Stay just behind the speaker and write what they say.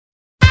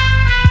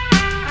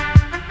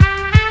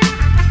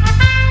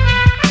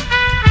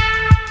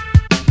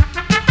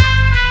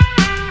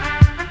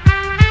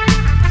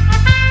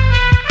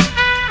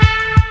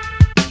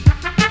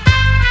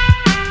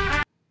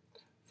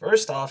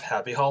off,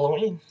 happy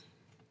Halloween.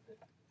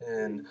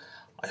 And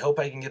I hope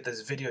I can get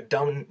this video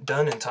done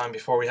in time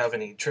before we have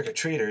any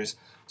trick-or-treaters.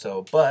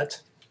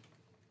 But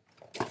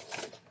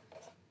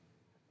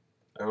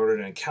I ordered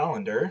a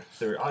calendar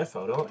through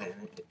iPhoto,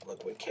 and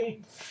look what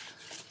came.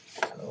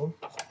 So,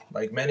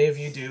 like many of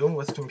you do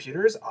with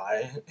computers,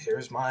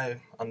 here's my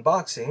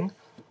unboxing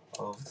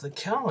of the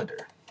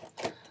calendar.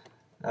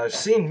 Now, I've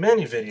seen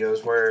many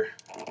videos where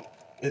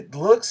it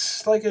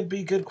looks like it'd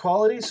be good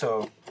quality,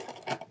 so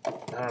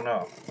I don't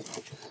know.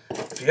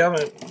 If you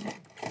haven't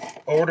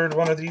ordered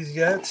one of these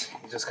yet,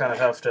 you just kind of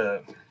have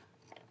to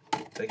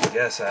take a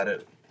guess at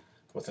it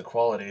with the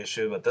quality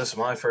issue, but this is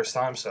my first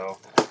time, so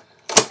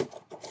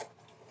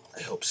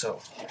I hope so.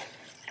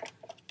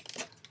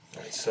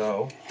 Alright,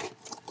 so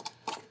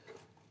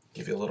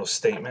give you a little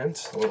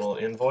statement, a little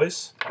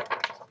invoice,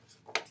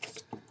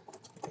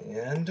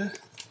 and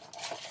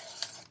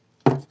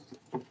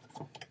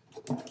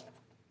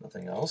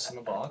nothing else in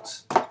the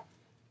box.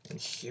 And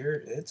here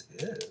it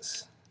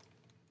is.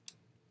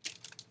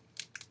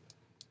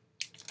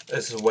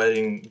 This is a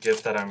wedding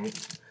gift that I'm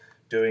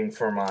doing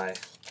for my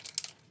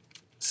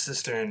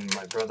sister and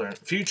my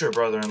future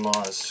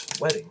brother-in-law's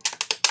wedding.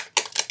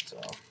 So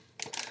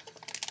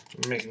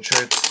I'm making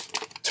sure it's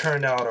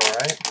turned out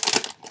alright.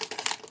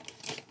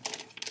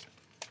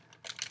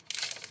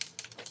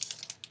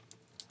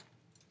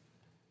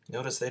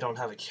 Notice they don't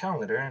have a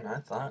calendar, and I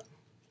thought,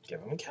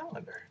 give them a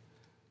calendar.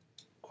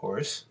 Of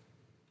course,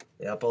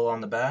 the Apple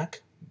on the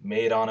back,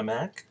 made on a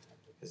Mac,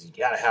 because you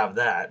gotta have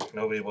that.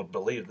 Nobody would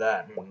believe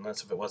that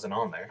unless if it wasn't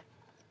on there.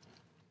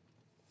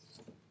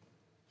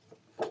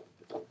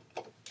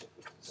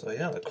 So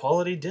yeah, the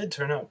quality did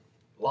turn out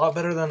a lot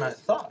better than I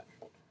thought.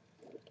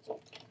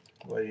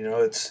 Well, you know,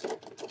 it's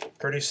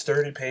pretty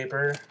sturdy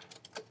paper.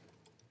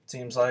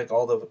 Seems like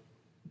all the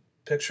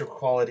picture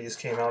qualities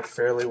came out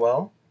fairly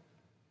well.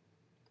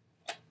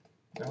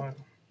 You know, I'm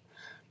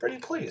pretty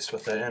pleased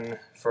with it. And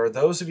for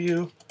those of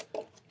you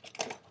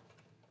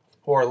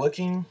who are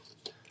looking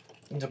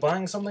into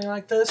buying something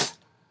like this,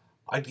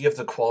 I'd give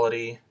the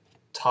quality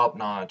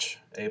top-notch,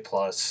 A+.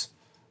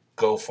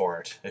 Go for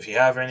it. If you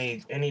have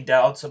any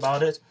doubts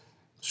about it,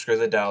 screw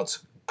the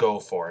doubts, go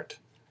for it.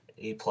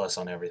 A+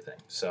 on everything.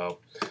 So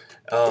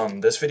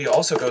this video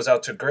also goes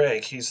out to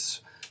Greg.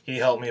 He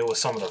helped me with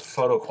some of the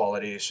photo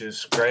quality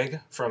issues.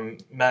 Greg from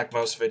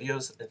MacMost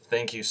Videos,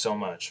 thank you so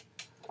much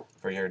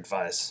for your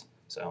advice.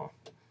 So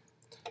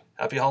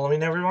happy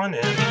Halloween, everyone,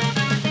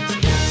 and